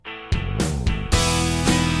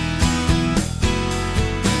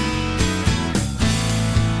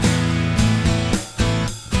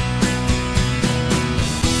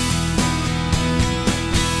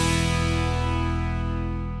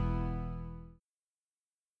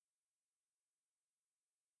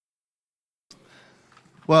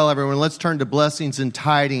Well, everyone, let's turn to blessings and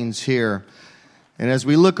tidings here. And as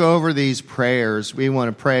we look over these prayers, we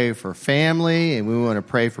want to pray for family, and we want to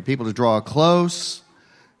pray for people to draw close.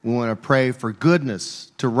 We want to pray for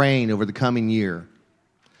goodness to reign over the coming year.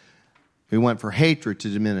 We want for hatred to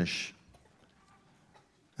diminish.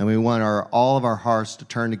 And we want all of our hearts to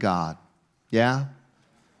turn to God. Yeah?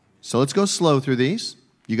 So let's go slow through these.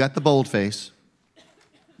 You got the bold face.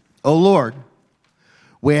 Oh, Lord,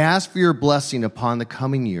 we ask for your blessing upon the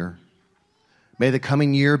coming year. May the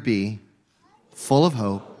coming year be full of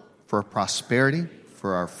hope for prosperity,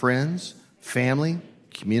 for our friends, family,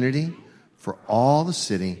 community, for all the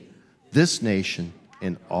city, this nation,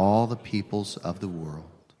 and all the peoples of the world.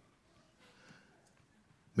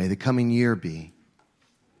 May the coming year be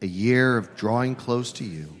a year of drawing close to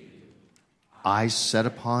you, eyes set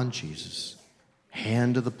upon Jesus,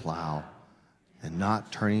 hand to the plow, and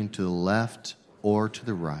not turning to the left or to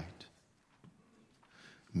the right.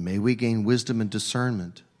 May we gain wisdom and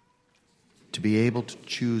discernment to be able to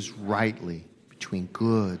choose rightly between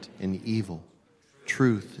good and evil,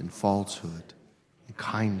 truth and falsehood, and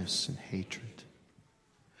kindness and hatred.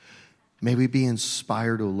 May we be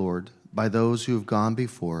inspired, O Lord, by those who have gone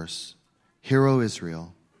before us. Hear, O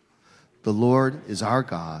Israel, the Lord is our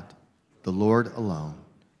God, the Lord alone.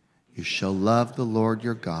 You shall love the Lord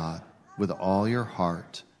your God with all your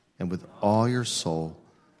heart, and with all your soul,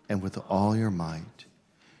 and with all your might.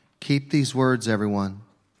 Keep these words, everyone,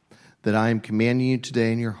 that I am commanding you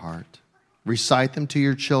today in your heart. Recite them to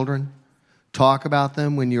your children. Talk about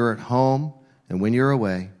them when you're at home and when you're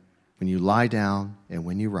away, when you lie down and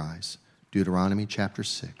when you rise. Deuteronomy chapter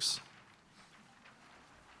 6.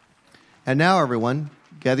 And now, everyone,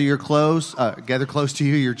 gather close to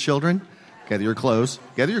you, your children. Gather your clothes,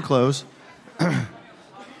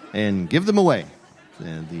 and give them away.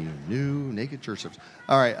 And the new naked church service.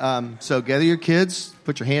 All right, so gather your kids,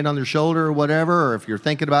 put your hand on their shoulder or whatever, or if you're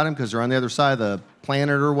thinking about them because they're on the other side of the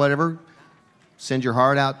planet or whatever, send your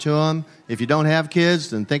heart out to them. If you don't have kids,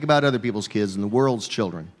 then think about other people's kids and the world's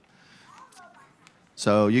children.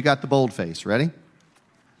 So you got the bold face. Ready?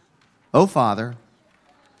 Oh, Father,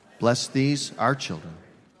 bless these, our children.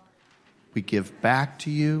 We give back to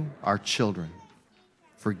you our children.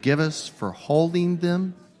 Forgive us for holding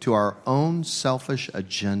them to our own selfish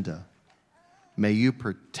agenda. May you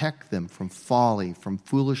protect them from folly, from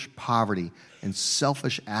foolish poverty, and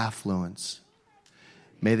selfish affluence.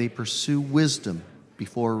 May they pursue wisdom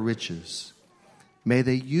before riches. May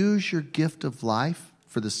they use your gift of life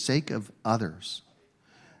for the sake of others.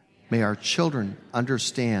 May our children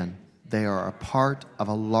understand they are a part of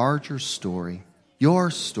a larger story, your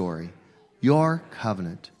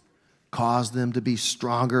covenant. Cause them to be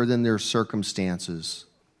stronger than their circumstances,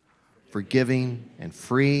 forgiving and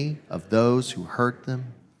free of those who hurt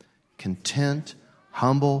them, content,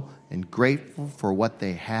 humble, and grateful for what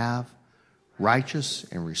they have, righteous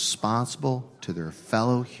and responsible to their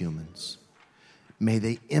fellow humans. May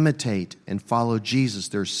they imitate and follow Jesus,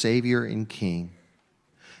 their Savior and King.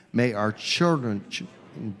 May our children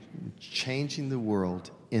changing the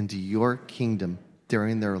world into your kingdom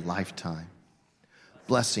during their lifetime,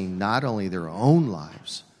 blessing not only their own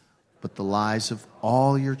lives, but the lives of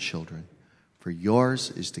all your children. For yours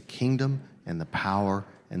is the kingdom and the power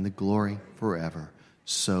and the glory forever.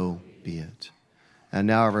 So be it. And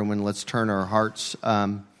now, everyone, let's turn our hearts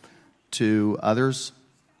to others.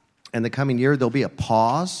 In the coming year, there'll be a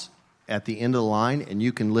pause at the end of the line, and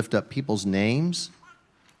you can lift up people's names,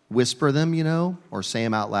 whisper them, or say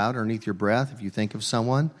them out loud underneath your breath if you think of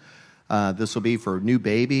someone. This will be for new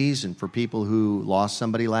babies and for people who lost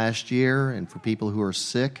somebody last year and for people who are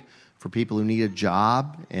sick, for people who need a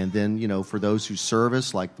job, and then, for those who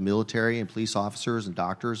service, like the military and police officers and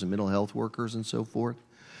doctors and mental health workers and so forth.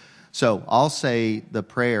 So I'll say the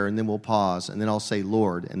prayer, and then we'll pause, and then I'll say,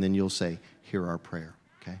 Lord, and then you'll say, hear our prayer.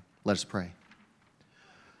 Okay? Let us pray.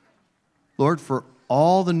 Lord, for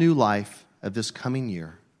all the new life of this coming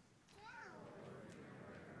year,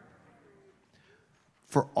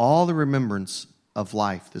 for all the remembrance of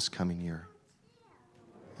life this coming year,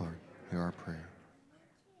 Lord, hear our prayer.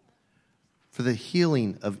 For the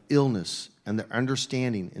healing of illness and the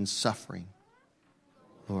understanding in suffering,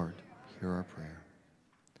 Lord, hear our prayer.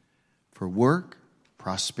 For work,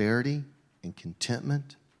 prosperity, and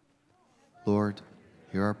contentment, Lord,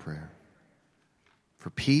 hear our prayer. For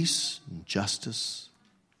peace and justice,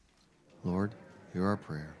 Lord, hear our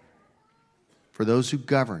prayer. For those who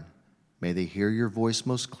govern, may they hear your voice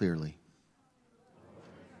most clearly.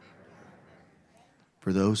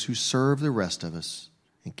 For those who serve the rest of us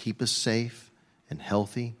and keep us safe and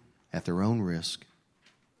healthy at their own risk.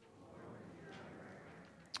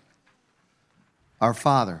 Our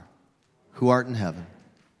Father, who art in heaven,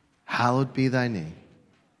 hallowed be thy name.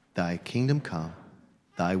 Thy kingdom come,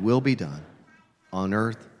 thy will be done, on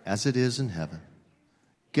earth as it is in heaven.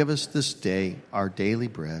 Give us this day our daily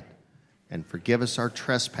bread, and forgive us our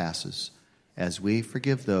trespasses, as we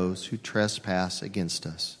forgive those who trespass against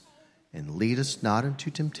us. And lead us not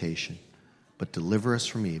into temptation, but deliver us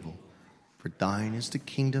from evil. For thine is the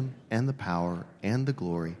kingdom and the power and the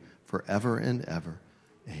glory forever and ever.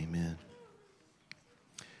 Amen.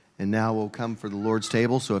 And now we'll come for the Lord's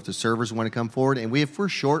table. So if the servers want to come forward, and if we're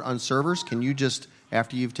short on servers, can you just,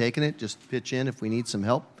 after you've taken it, just pitch in if we need some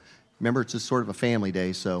help? Remember, it's just sort of a family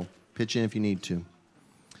day, so pitch in if you need to.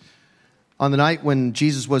 On the night when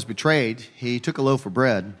Jesus was betrayed, he took a loaf of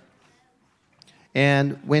bread.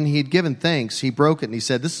 And when he had given thanks, he broke it and he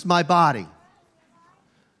said, "This is my body.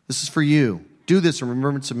 This is for you. Do this in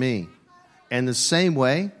remembrance of me." And the same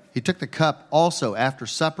way, he took the cup also after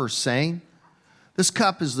supper, saying, "This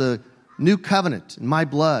cup is the new covenant in my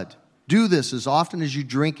blood. Do this as often as you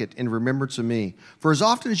drink it in remembrance of me. For as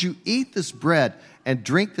often as you eat this bread and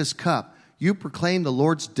drink this cup, you proclaim the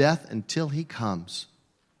Lord's death until he comes.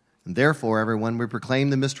 And therefore, everyone, we proclaim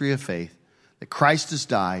the mystery of faith, that Christ has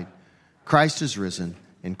died, Christ has risen,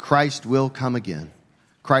 and Christ will come again.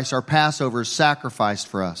 Christ, our Passover, is sacrificed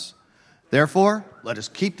for us. Therefore, let us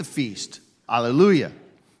keep the feast. Alleluia.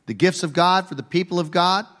 The gifts of God for the people of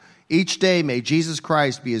God. Each day may Jesus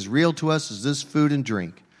Christ be as real to us as this food and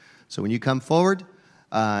drink. So when you come forward,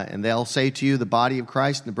 and they'll say to you, the body of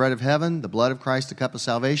Christ and the bread of heaven, the blood of Christ, the cup of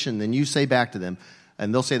salvation, then you say back to them,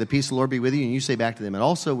 and they'll say, the peace of the Lord be with you, and you say back to them, and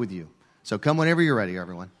also with you. So come whenever you're ready,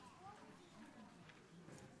 everyone.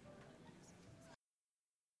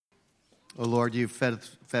 Oh Lord, you've fed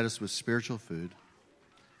us with spiritual food.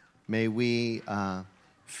 May we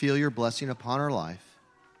feel your blessing upon our life.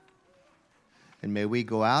 And may we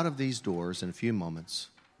go out of these doors in a few moments,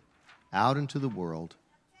 out into the world,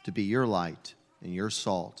 to be your light and your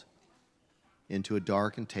salt into a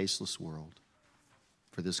dark and tasteless world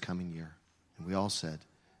for this coming year. And we all said,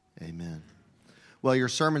 amen. Well, your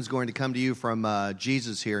sermon's going to come to you from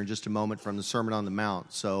Jesus here in just a moment from the Sermon on the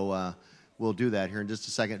Mount. So we'll do that here in just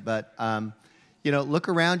a second. But, look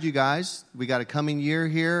around you guys. We got a coming year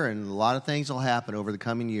here, and a lot of things will happen over the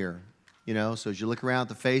coming year. So as you look around at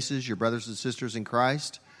the faces, your brothers and sisters in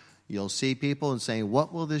Christ, you'll see people and saying,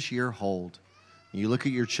 what will this year hold? And you look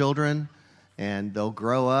at your children, and they'll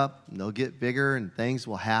grow up, and they'll get bigger, and things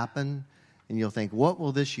will happen. And you'll think, what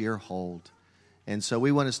will this year hold? And so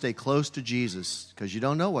we want to stay close to Jesus because you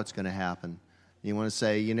don't know what's going to happen. You want to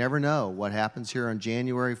say, you never know what happens here on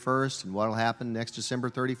January 1st and what will happen next December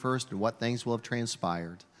 31st and what things will have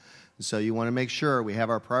transpired. And so you want to make sure we have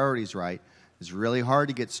our priorities right. It's really hard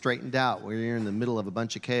to get straightened out when you're in the middle of a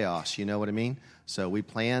bunch of chaos. You know what I mean? So we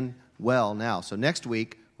plan well now. So next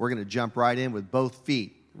week, we're going to jump right in with both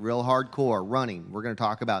feet, real hardcore, running. We're going to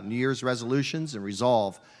talk about New Year's resolutions and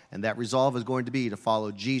resolve. And that resolve is going to be to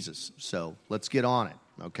follow Jesus. So let's get on it,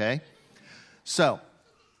 okay? So,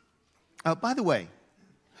 by the way,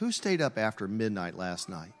 who stayed up after midnight last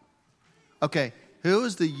night? Okay, who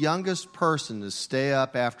is the youngest person to stay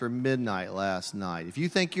up after midnight last night? If you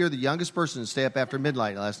think you're the youngest person to stay up after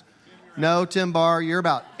midnight last night, no, Tim Barr, you're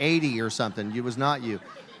about 80 or something. It was not you.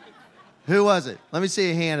 Who was it? Let me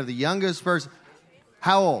see a hand of the youngest person.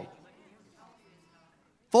 How old?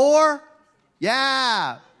 4?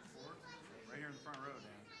 Yeah.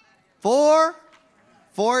 4?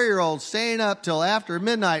 4-year-old staying up till after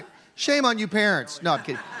midnight. Shame on you parents. No, I'm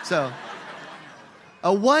kidding. So, a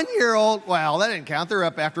 1-year-old, well, that didn't count. They're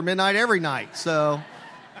up after midnight every night. So,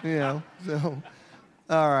 all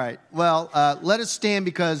right. Well, let us stand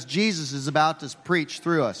because Jesus is about to preach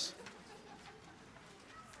through us.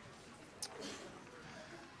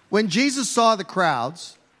 When Jesus saw the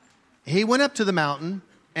crowds, he went up to the mountain,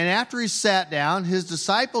 and after he sat down, his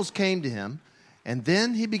disciples came to him, and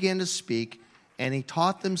then he began to speak, and he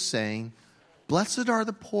taught them, saying, "Blessed are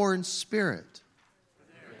the poor in spirit.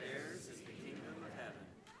 For theirs is the kingdom of heaven.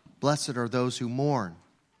 Blessed are those who mourn.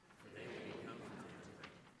 For they will become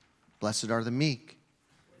comforted. Blessed are the meek.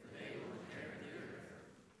 For they will inherit the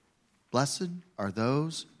earth. Blessed are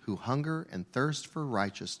those who hunger and thirst for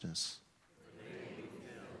righteousness. For they will be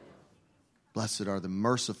filled. Blessed are the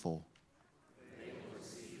merciful. For they will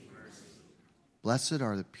receive mercy. Blessed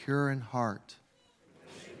are the pure in heart.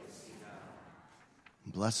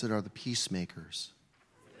 Blessed are the peacemakers.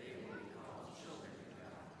 They will be called children of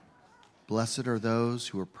God. Blessed are those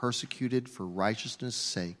who are persecuted for righteousness'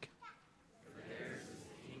 sake. For theirs is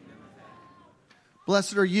the kingdom of heaven.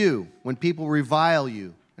 Blessed are you when people revile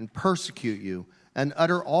you and persecute you and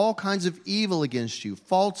utter all kinds of evil against you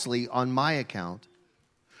falsely on my account.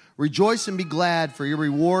 Rejoice and be glad, for your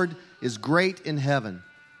reward is great in heaven.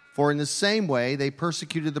 For in the same way they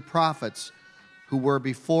persecuted the prophets who were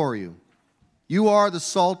before you. You are the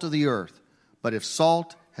salt of the earth, but if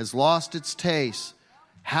salt has lost its taste,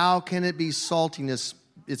 how can its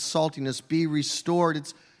saltiness be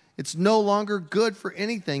restored? It's no longer good for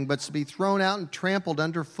anything but to be thrown out and trampled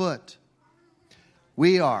underfoot.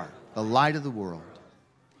 We are the light of the world.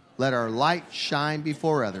 Let our light shine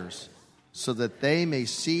before others, so that they may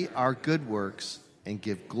see our good works and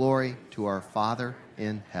give glory to our Father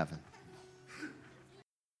in heaven.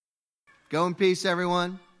 Go in peace,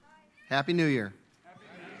 everyone. Happy New Year.